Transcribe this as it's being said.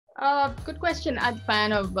Good question. I'm a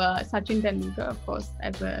fan of Sachin Tendulkar, of course,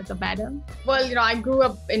 as a batter. Well, I grew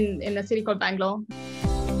up in a city called Bangalore.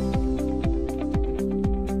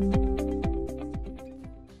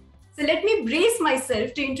 So let me brace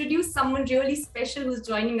myself to introduce someone really special who's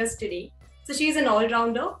joining us today. So she's an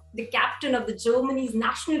all-rounder, the captain of the Germany's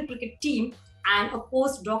national cricket team, and a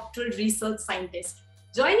postdoctoral research scientist.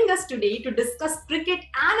 Joining us today to discuss cricket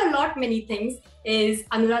and a lot many things is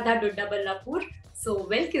Anuradha Doddaballapur. So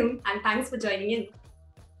welcome and thanks for joining in.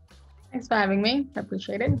 Thanks for having me.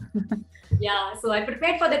 Appreciate it. Yeah, so I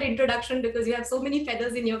prepared for that introduction because you have so many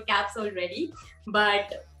feathers in your caps already.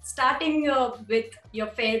 But starting with your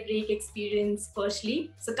fair break experience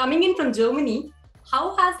firstly. So coming in from Germany,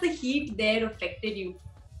 how has the heat there affected you?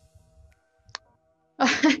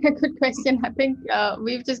 Good question. I think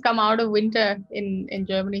we've just come out of winter in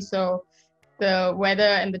Germany, so the weather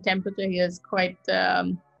and the temperature here is quite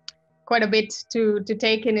a bit to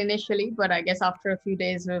take in initially, but I guess after a few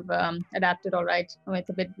days we've adapted all right. I mean, it's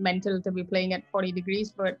a bit mental to be playing at 40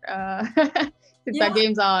 degrees, but since our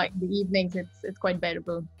games are in the evenings, it's quite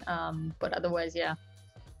bearable. But otherwise, yeah,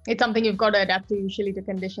 it's something you've got to adapt to usually to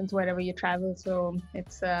conditions wherever you travel. So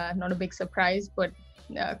it's not a big surprise, but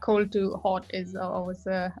cold to hot is always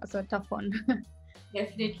a tough one.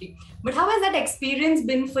 Definitely. But how has that experience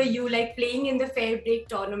been for you, like playing in the Fair Break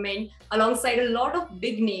tournament alongside a lot of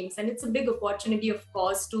big names? And it's a big opportunity, of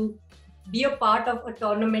course, to be a part of a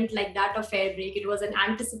tournament like that of Fair Break. It was an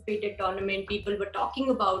anticipated tournament. People were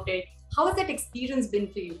talking about it. How has that experience been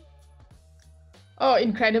for you? Oh,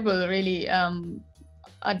 incredible, really.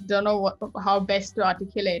 I don't know how best to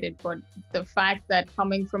articulate it, but the fact that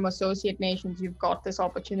coming from associate nations, you've got this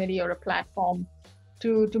opportunity or a platform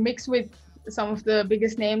to mix with some of the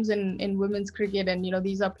biggest names in women's cricket, and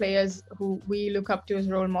these are players who we look up to as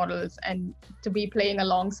role models, and to be playing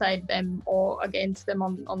alongside them or against them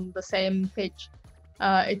on the same pitch,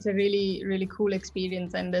 it's a really, really cool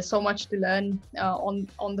experience, and there's so much to learn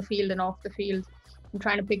on the field and off the field. I'm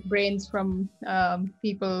trying to pick brains from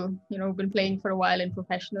people who've been playing for a while in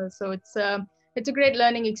professionals, so it's a great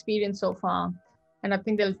learning experience so far, and I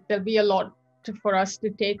think there'll be a lot for us to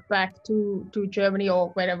take back to Germany or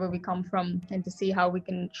wherever we come from, and to see how we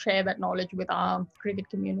can share that knowledge with our cricket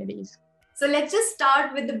communities. So let's just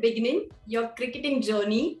start with the beginning, your cricketing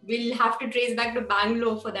journey. We'll have to trace back to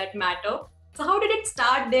Bangalore for that matter. So how did it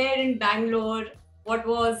start there in Bangalore? What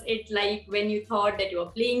was it like when you thought that you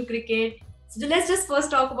were playing cricket? So let's just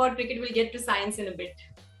first talk about cricket. We'll get to science in a bit.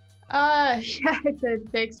 Yeah,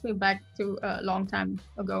 it takes me back to a long time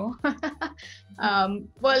ago.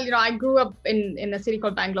 Well, I grew up in a city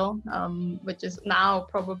called Bangalore, which is now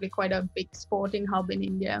probably quite a big sporting hub in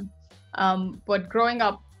India. But growing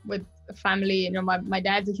up with a family, my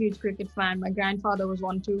dad's a huge cricket fan. My grandfather was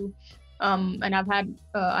one too. And I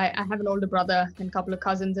have an older brother and a couple of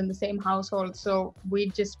cousins in the same household. So we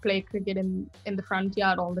just play cricket in the front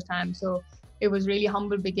yard all the time. So it was really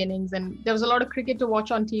humble beginnings, and there was a lot of cricket to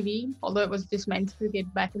watch on TV, although it was just men's cricket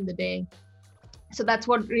back in the day. So that's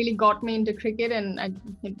what really got me into cricket, and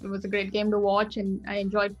it was a great game to watch, and I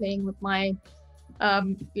enjoyed playing with my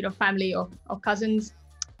family of cousins.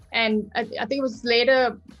 And I think it was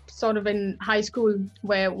later, sort of in high school,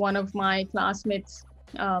 where one of my classmates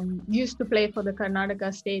used to play for the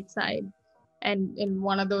Karnataka state side, and in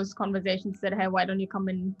one of those conversations said, "Hey, why don't you come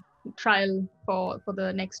and trial for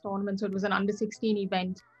the next tournament?" So it was an under 16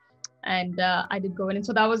 event, and I did go in, and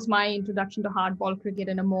so that was my introduction to hardball cricket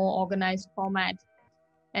in a more organized format.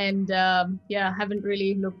 And haven't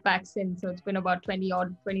really looked back since. So it's been about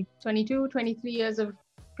 22, 23 years of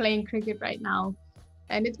playing cricket right now,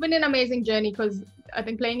 and it's been an amazing journey, because I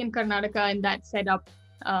think playing in Karnataka in that setup,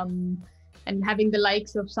 and having the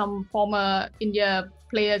likes of some former India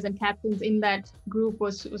players and captains in that group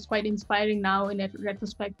was quite inspiring now in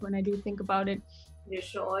retrospect when I do think about it. Yeah,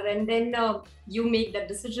 sure. And then you make that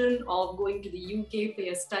decision of going to the UK for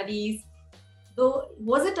your studies. Though,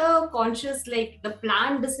 was it a conscious, like the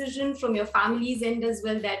planned decision from your family's end as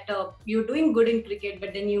well, that you're doing good in cricket,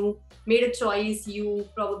 but then you made a choice, you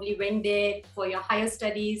probably went there for your higher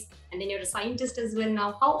studies, and then you're a scientist as well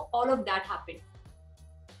now? How all of that happened?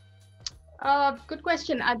 Good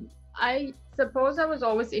question. I suppose I was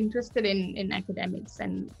always interested in academics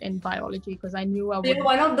and in biology, because I knew I would. You're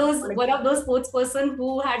one of those sports person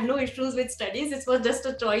who had no issues with studies. It was just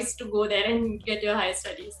a choice to go there and get your higher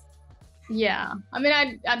studies. Yeah, I mean,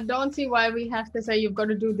 I don't see why we have to say you've got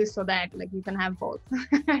to do this or that. Like, you can have both,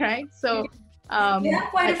 right? So there are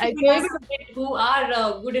quite a few people who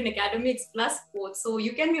are good in academics plus sports, so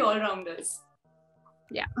you can be all rounders.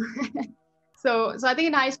 Yeah. So I think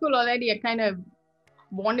in high school already I kind of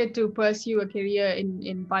wanted to pursue a career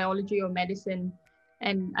in biology or medicine.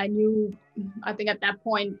 And I think at that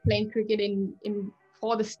point, playing cricket in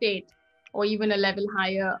for the state or even a level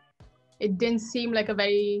higher, it didn't seem like a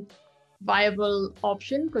very viable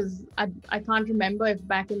option, because I can't remember if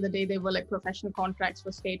back in the day there were like professional contracts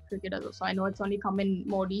for state cricketers. So I know it's only come in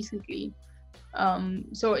more recently.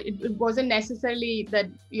 So it wasn't necessarily that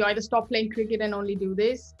you either stop playing cricket and only do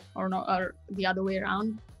this, or not, or the other way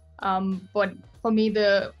around. But for me,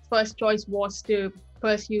 the first choice was to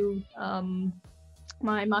pursue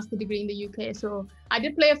my master degree in the UK. So I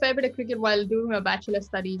did play a fair bit of cricket while doing my bachelor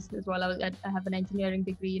studies as well. I have an engineering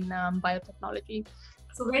degree in biotechnology.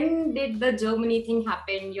 So when did the Germany thing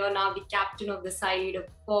happen? You're now the captain of the side. Of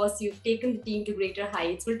course, you've taken the team to greater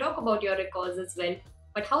heights. We'll talk about your records as well.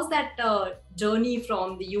 But how's that journey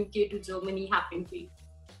from the UK to Germany happened for you?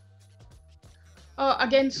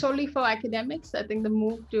 Again, solely for academics. I think the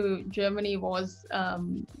move to Germany was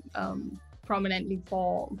prominently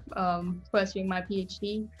for pursuing my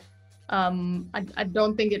PhD. I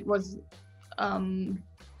don't think it was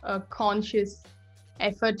a conscious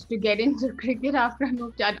effort to get into cricket after I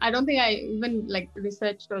moved. I don't think I even like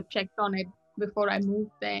researched or checked on it before I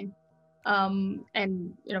moved there.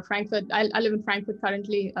 And Frankfurt, I live in Frankfurt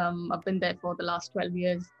currently. I've been there for the last 12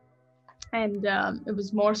 years, and it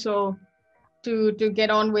was more so to get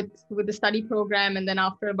on with the study program. And then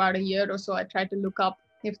after about a year or so, I tried to look up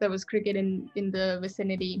if there was cricket in the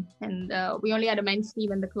vicinity, and we only had a men's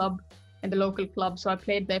team in the club, in the local club, so I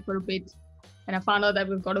played there for a bit. And I found out that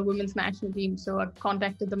we've got a women's national team, so I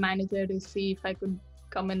contacted the manager to see if I could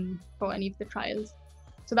come in for any of the trials.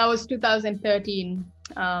 So that was 2013,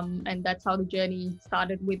 and that's how the journey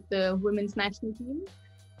started with the women's national team.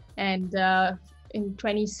 And in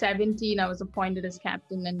 2017, I was appointed as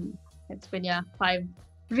captain, and it's been 5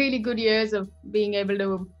 really good years of being able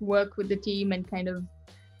to work with the team and kind of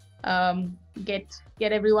get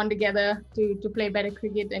everyone together to play better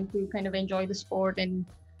cricket and to kind of enjoy the sport. And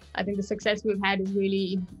I think the success we've had is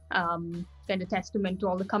really kind of testament to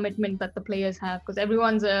all the commitment that the players have, because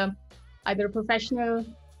everyone's either a professional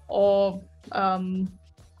or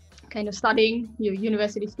kind of studying,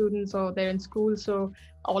 university students, or they're in school. So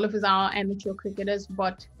all of us are amateur cricketers,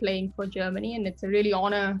 but playing for Germany, and it's a really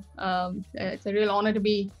honor. It's a real honor to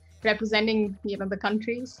be representing the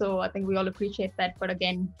country. So I think we all appreciate that. But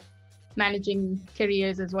again, managing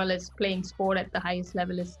careers as well as playing sport at the highest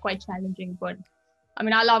level is quite challenging. But I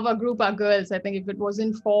mean, I love our group, our girls. I think if it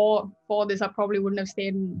wasn't for this, I probably wouldn't have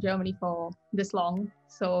stayed in Germany for this long.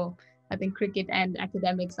 So I think cricket and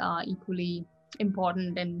academics are equally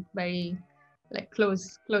important and very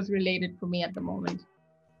close related for me at the moment.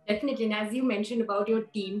 Definitely. And as you mentioned about your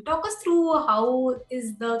team, talk us through how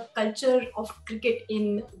is the culture of cricket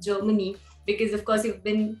in Germany? Because of course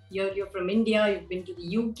you're from India, you've been to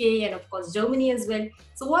the UK, and of course Germany as well.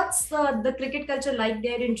 So what's the cricket culture like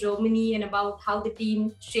there in Germany, and about how the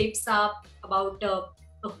team shapes up, about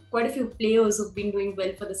quite a few players who've been doing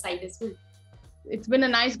well for the side as well? It's been a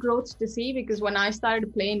nice growth to see, because when I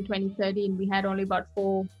started playing in 2013, we had only about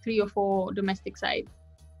 3 or 4 domestic sides.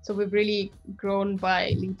 So we've really grown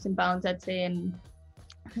by leaps and bounds, I'd say. And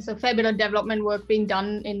there's a fair bit of development work being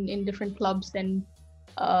done in different clubs. And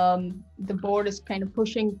the board is kind of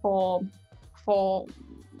pushing for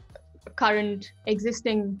current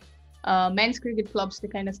existing men's cricket clubs to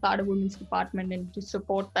kind of start a women's department and to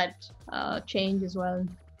support that change as well.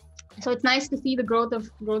 So it's nice to see the growth of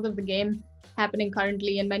the game happening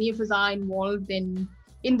currently, and many of us are involved in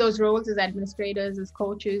those roles as administrators, as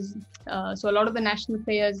coaches. So a lot of the national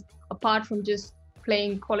players, apart from just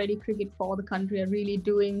playing quality cricket for the country, are really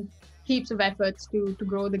doing heaps of efforts to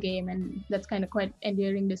grow the game, and that's kind of quite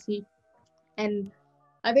endearing to see. And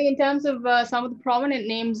I think in terms of some of the prominent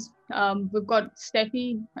names, we've got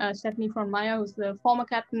Stephanie von Meyer, who's the former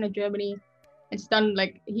captain of Germany. It's done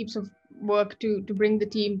heaps of work to bring the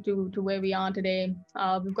team to where we are today.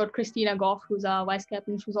 We've got Christina Goff, who's our vice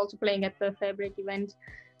captain. She was also playing at the Fairbreak event.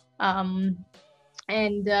 And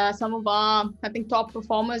some of our, I think, top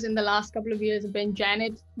performers in the last couple of years have been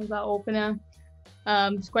Janet, who's our opener.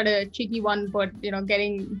 It's quite a cheeky one, but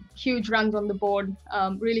getting huge runs on the board.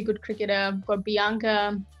 Really good cricketer. We've got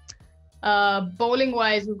Bianca. Bowling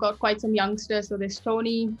wise, we've got quite some youngsters. So there's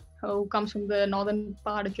Tony, who comes from the northern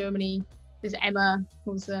part of Germany. There's Emma,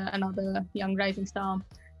 who's another young rising star.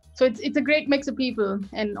 So it's a great mix of people,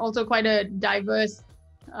 and also quite a diverse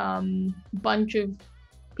bunch of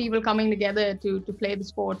people coming together to play the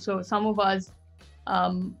sport. So some of us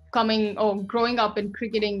coming or growing up in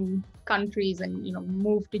cricketing countries and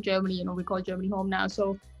moved to Germany. We call Germany home now.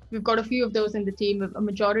 So we've got a few of those in the team. A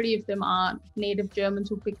majority of them are native Germans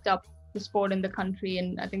who picked up the sport in the country.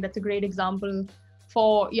 And I think that's a great example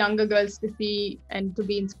for younger girls to see and to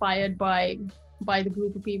be inspired by the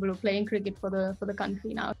group of people who are playing cricket for the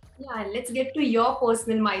country now. Yeah, let's get to your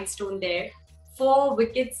personal milestone there. 4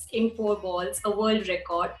 wickets in 4 balls, a world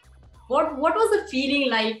record. What was the feeling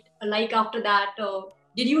like after that?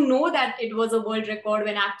 Did you know that it was a world record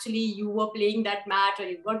when actually you were playing that match, or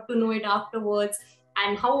you got to know it afterwards?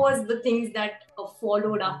 And how was the things that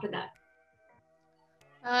followed after that?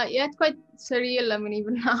 Yeah, it's quite surreal. I mean,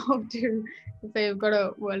 even now to say you've got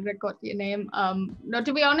a world record to your name. No,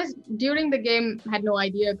 to be honest, during the game, I had no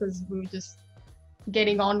idea because we were just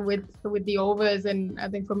getting on with the overs, and I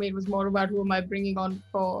think for me it was more about who am I bringing on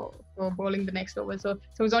for bowling the next over. So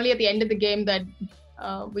it was only at the end of the game that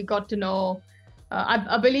we got to know.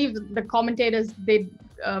 I believe the commentators did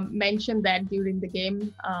mention that during the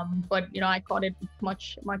game, but I caught it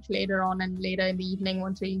much later on, and later in the evening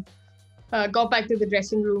once we got back to the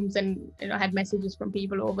dressing rooms and had messages from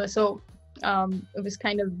people over. So it was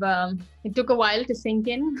kind of it took a while to sink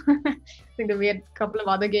in. I think that we had a couple of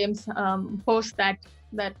other games post that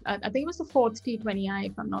I think it was the fourth T20I,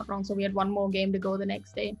 if I'm not wrong. So we had one more game to go the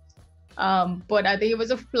next day. But I think it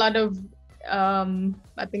was a flood of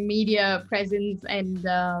I think media presence and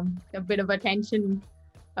a bit of attention,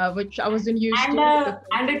 which I wasn't used to.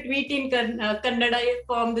 And a tweet in Kannada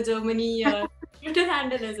from the Germany Twitter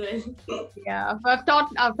handle as well. Yeah, I've taught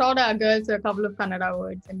our girls a couple of Kannada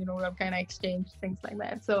words, and we've kind of exchanged things like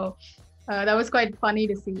that. So that was quite funny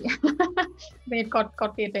to see. It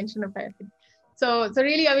caught the attention of everything. So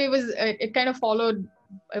really, I mean, it kind of followed.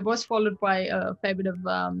 It was followed by a fair bit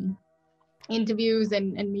of interviews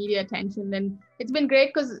and media attention, and it's been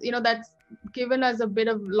great because that's given us a bit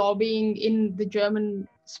of lobbying in the German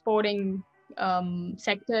sporting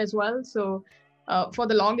sector as well. So for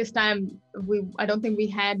the longest time, I don't think we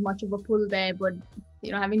had much of a pull there, but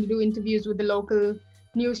having to do interviews with the local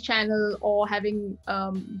news channel or having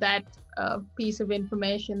that piece of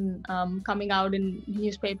information coming out in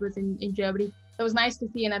newspapers in Germany, that was nice to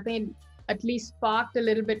see, and I think at least sparked a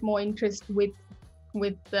little bit more interest with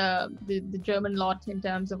the German lot in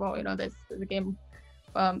terms of there's a game.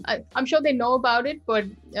 I'm sure they know about it, but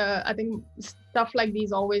I think stuff like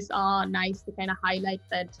these always are nice to kind of highlight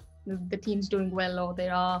that the team's doing well, or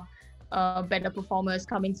there are better performers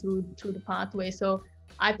coming through the pathway. So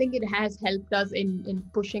I think it has helped us in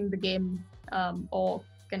pushing the game or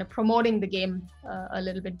kind of promoting the game a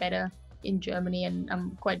little bit better in Germany, and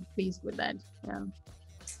I'm quite pleased with that. Yeah.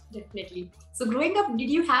 Definitely. So growing up, did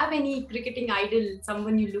you have any cricketing idol,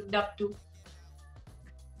 someone you looked up to?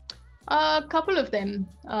 A couple of them,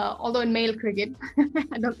 although in male cricket,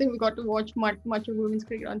 I don't think we got to watch much of women's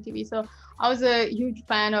cricket on TV. So I was a huge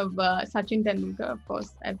fan of Sachin Tendulkar, of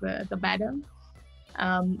course, as a batter.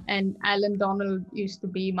 And Alan Donald used to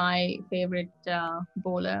be my favorite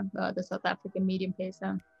bowler, the South African medium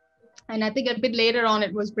pacer. And I think a bit later on,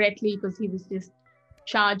 it was Brett Lee, because he was just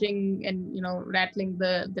charging and rattling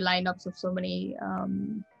the lineups of so many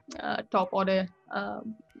top order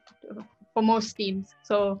for most teams.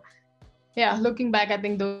 So yeah, looking back, I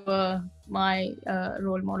think those were my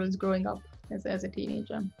role models growing up as a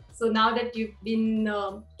teenager. So now that you've been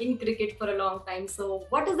in cricket for a long time, so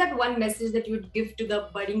what is that one message that you would give to the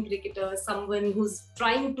budding cricketer, someone who's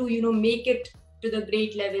trying to make it to the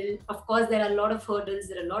great level? Of course, there are a lot of hurdles,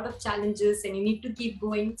 there are a lot of challenges, and you need to keep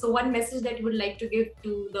going. So one message that you would like to give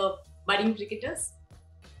to the budding cricketers?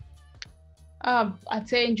 I'd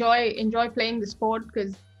say enjoy playing the sport,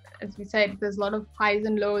 because as we said, there's a lot of highs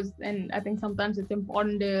and lows, and I think sometimes it's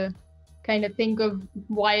important to kind of think of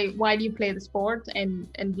why do you play the sport, and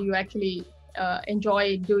do you actually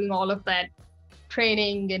enjoy doing all of that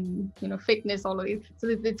training and fitness, all of it. So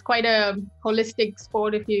it's quite a holistic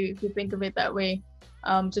sport if you think of it that way.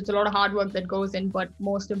 So it's a lot of hard work that goes in, but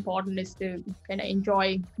most important is to kind of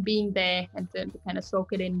enjoy being there and to kind of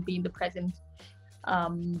soak it in, be in the present.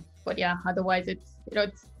 But yeah, otherwise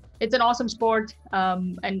it's an awesome sport,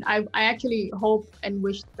 and I actually hope and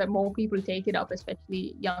wish that more people take it up,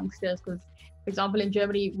 especially youngsters, because for example in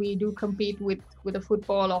Germany we do compete with a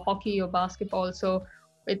football or hockey or basketball, so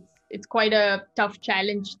it's quite a tough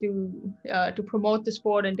challenge to promote the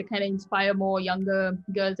sport and to kind of inspire more younger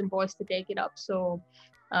girls and boys to take it up. So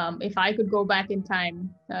if I could go back in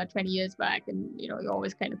time 20 years back, and you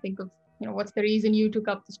always kind of think of what's the reason you took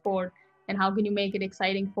up the sport, and how can you make it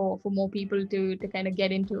exciting for more people to kind of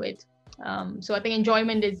get into it. So I think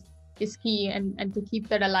enjoyment is key, and to keep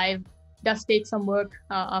that alive does take some work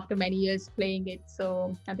after many years playing it.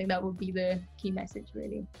 So I think that would be the key message,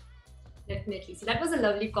 really. Definitely. So that was a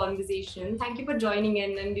lovely conversation. Thank you for joining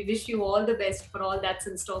in, and we wish you all the best for all that's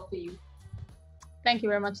in store for you. Thank you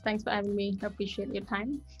very much. Thanks for having me. I appreciate your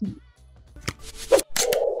time.